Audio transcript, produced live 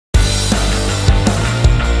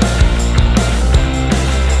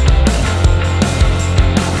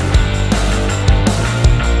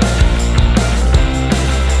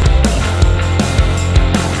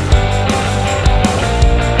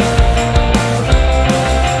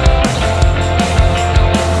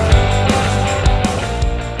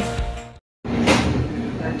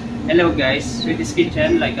guys, Sweetie's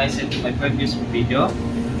Kitchen. Like I said in my previous video,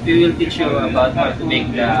 we will teach you about how to make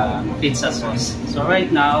the pizza sauce. So right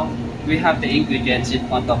now, we have the ingredients in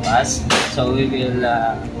front of us. So we will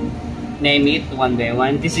name it one by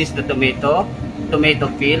one. This is the tomato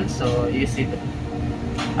peel. So you see,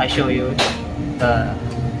 I show you.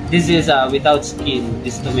 This is without skin,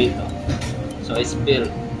 this tomato. So it's peeled.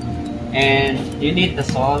 And you need the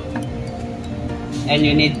salt. And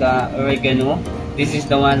you need the oregano. This is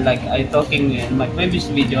the one like I talking in my previous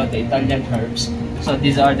video, the Italian herbs. So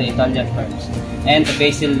these are the Italian herbs. And the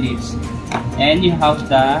basil leaves. And you have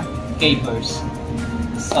the capers.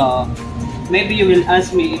 So maybe you will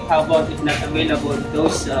ask me how about if not available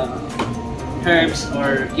those herbs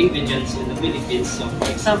or ingredients in the Philippines. So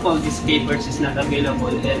for example, this capers is not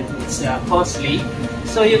available and it's costly.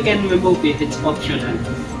 So you can remove it, it's optional.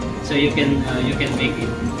 So you can make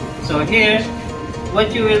it. So here,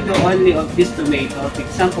 what you will do only of this tomato, for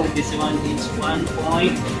example, this one is 1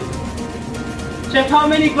 point. Check how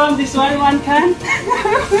many grams this one can?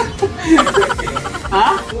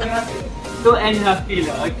 Huh? 2.5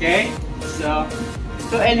 kilo, okay? So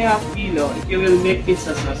 2.5 kilo, if you will make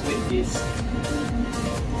pizza sauce with this,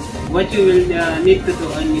 what you will need to do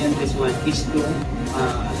only on this one is to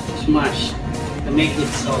smash to make it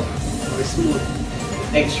soft or smooth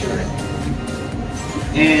texture.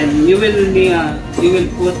 And you will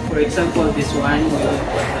put, for example, this one, you will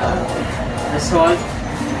put the salt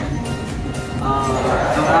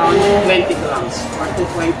around 20 grams or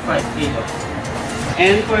 2.5 kilo.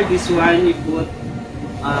 And for this one, you put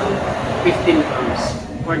 15 grams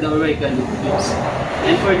for the oregano leaves.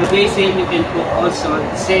 And for the basil, you can put also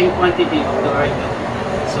the same quantity of the oregano,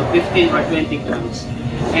 so 15 or 20 grams.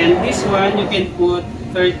 And this one, you can put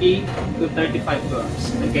 30 to 35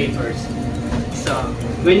 grams, the capers. So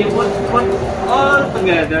when you put all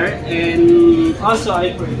together, and also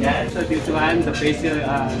I forgot, so this one, the basil,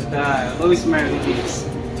 the rosemary leaves.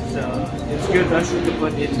 So it's good also to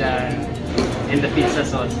put in the pizza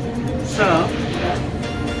sauce. So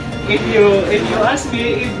if you ask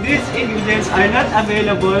me if these ingredients are not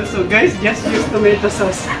available, so guys, just use tomato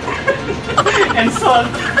sauce and salt.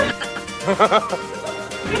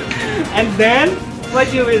 And then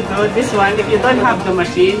what you will do, this one, if you don't have the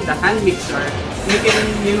machine, the hand mixer, you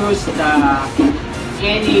can use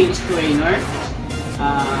any strainer,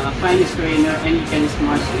 fine strainer, and you can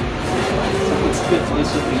smash it. So it's good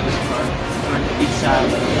also to use for the pizza,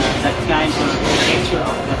 that kind of texture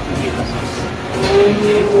of the tomato sauce.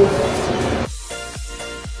 Okay.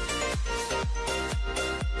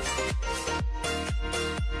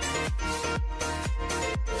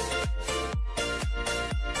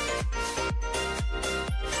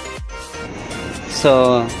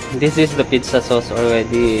 So this is the pizza sauce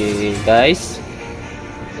already, guys.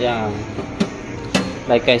 Yeah,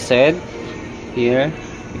 like I said here,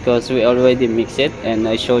 because we already mix it, and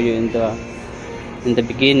I show you in the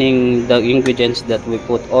beginning the ingredients that we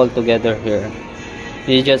put all together here.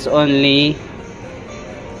 You just only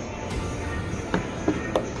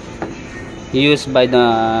use by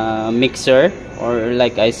the mixer, or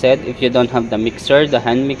like I said, if you don't have the mixer, the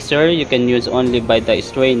hand mixer, you can use only by the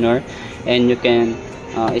strainer, and you can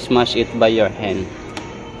smash it by your hand.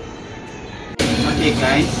 Okay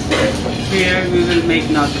guys, here we will make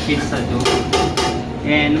now the pizza dough.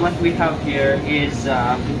 And what we have here is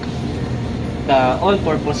the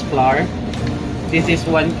all-purpose flour. This is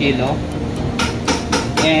 1 kilo.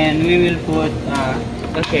 And we will put,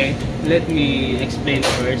 okay, let me explain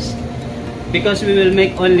first. Because we will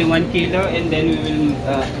make only 1 kilo, and then we will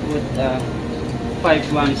put 5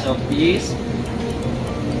 grams of yeast.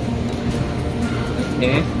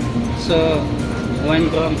 Okay, so 1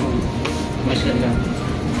 gram, mashallah.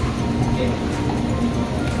 Okay.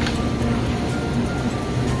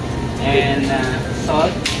 And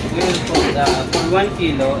salt, we will put for 1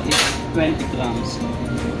 kilo is 20 grams.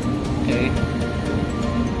 Okay.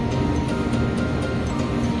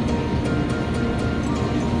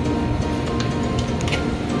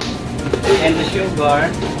 And the sugar,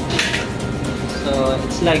 so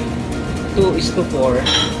it's like 2:4.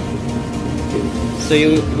 So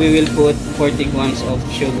we will put 40 grams of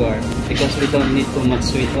sugar because we don't need too much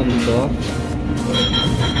sweet on the dough.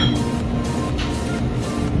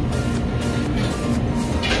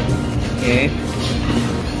 Okay.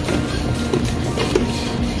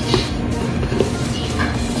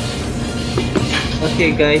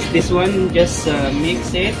 Okay guys, this one just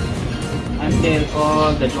mix it until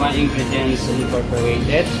all the dry ingredients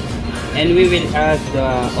incorporated, and we will add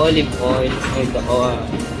the olive oil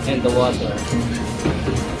and the water.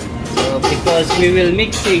 So because we will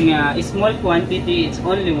mixing a small quantity, it's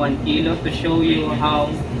only 1 kilo, to show you how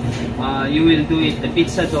you will do it, the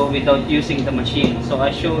pizza dough, without using the machine. So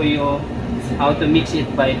I show you how to mix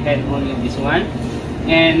it by hand, only this one.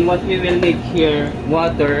 And what we will need here,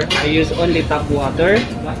 water. I use only tap water.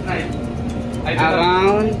 Last night,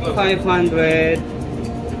 Around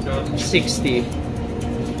 560.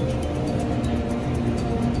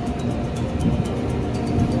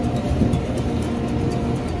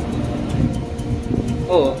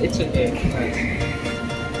 Oh, it's okay.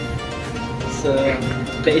 So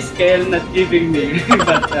the scale not giving me,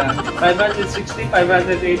 but 560,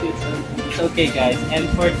 580, it's okay, guys. And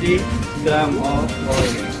 40 gram of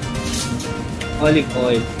oil, olive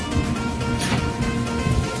oil.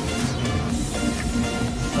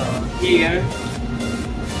 So here,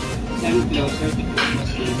 I'm closer to the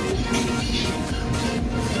machine.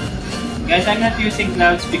 Guys, I'm not using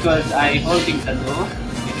gloves because I'm holding the dough.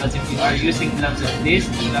 Because if you are using gloves like this,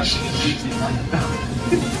 the gloves will use it on the dough.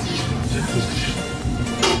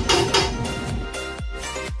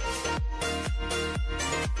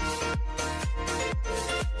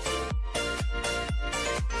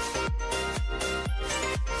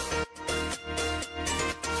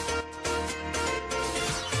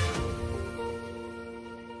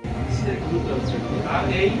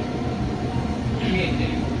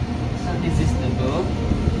 So this is the dough.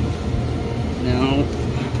 Now,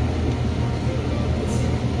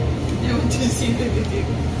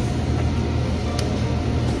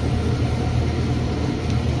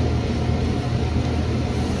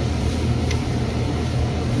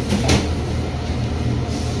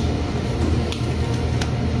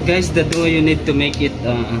 guys, the dough, you need to make it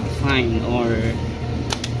fine, or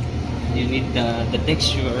you need the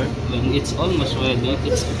texture when it's almost ready,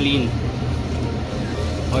 it's clean,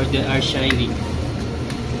 or they are shiny.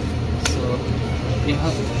 So you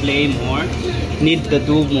have to play more, need the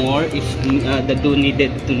dough more if the dough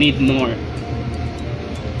needed to need more,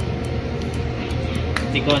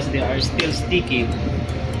 because they are still sticky.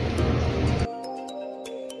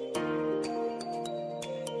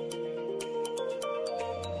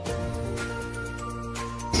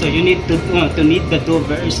 So you need to knead the dough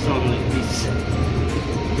very strong like this.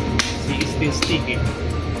 See, it's still sticky.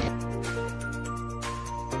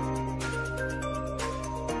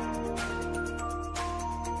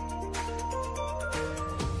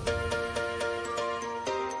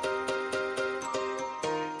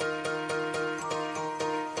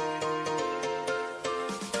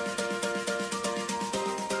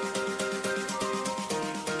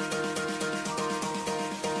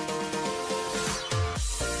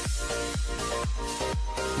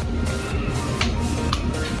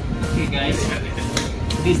 Okay guys,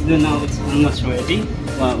 this dough now it's almost ready.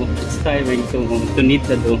 Wow, it's tiring to knead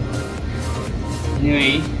the dough.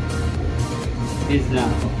 Anyway, this is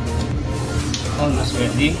now almost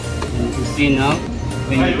ready. And you see now,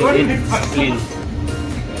 when you do it, it's clean.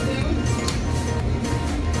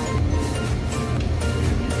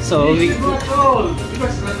 So we not all,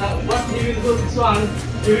 because what you will do this one,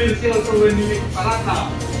 you will see also when you make paratha.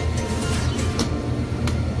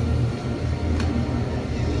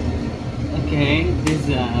 Okay, this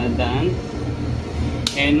is done.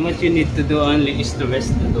 And what you need to do only is to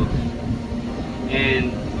rest the dough.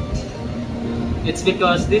 And it's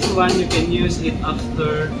because this one you can use it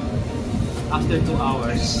after 2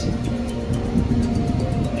 hours.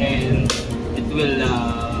 And it will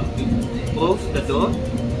proof the dough,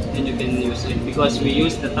 and you can use it. Because we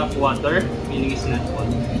use the tap water, meaning it's not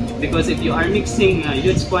hot. Because if you are mixing a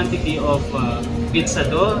huge quantity of pizza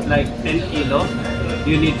dough, like 10 kilo,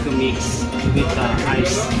 you need to mix with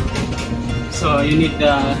ice. So you need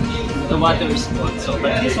the water is cold. So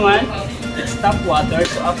but this one, it's tap water,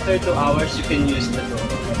 so after 2 hours you can use the dough.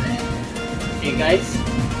 Okay guys,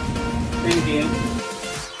 thank you.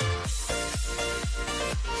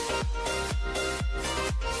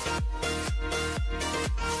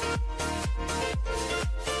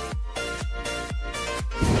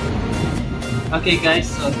 Okay guys,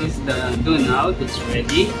 so this is the dough now, it's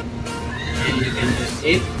ready. And you can use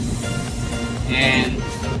it. And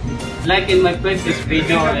like in my previous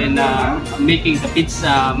video in making the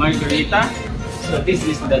pizza margherita, so this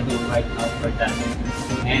is the dough right now for that.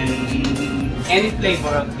 And any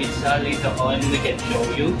flavor of pizza later on we can show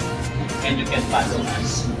you, and you can follow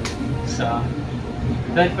us. So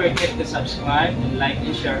don't forget to subscribe and like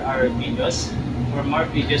and share our videos for more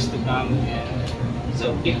videos to come. And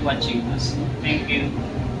so keep watching us. Thank you.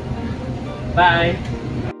 Bye.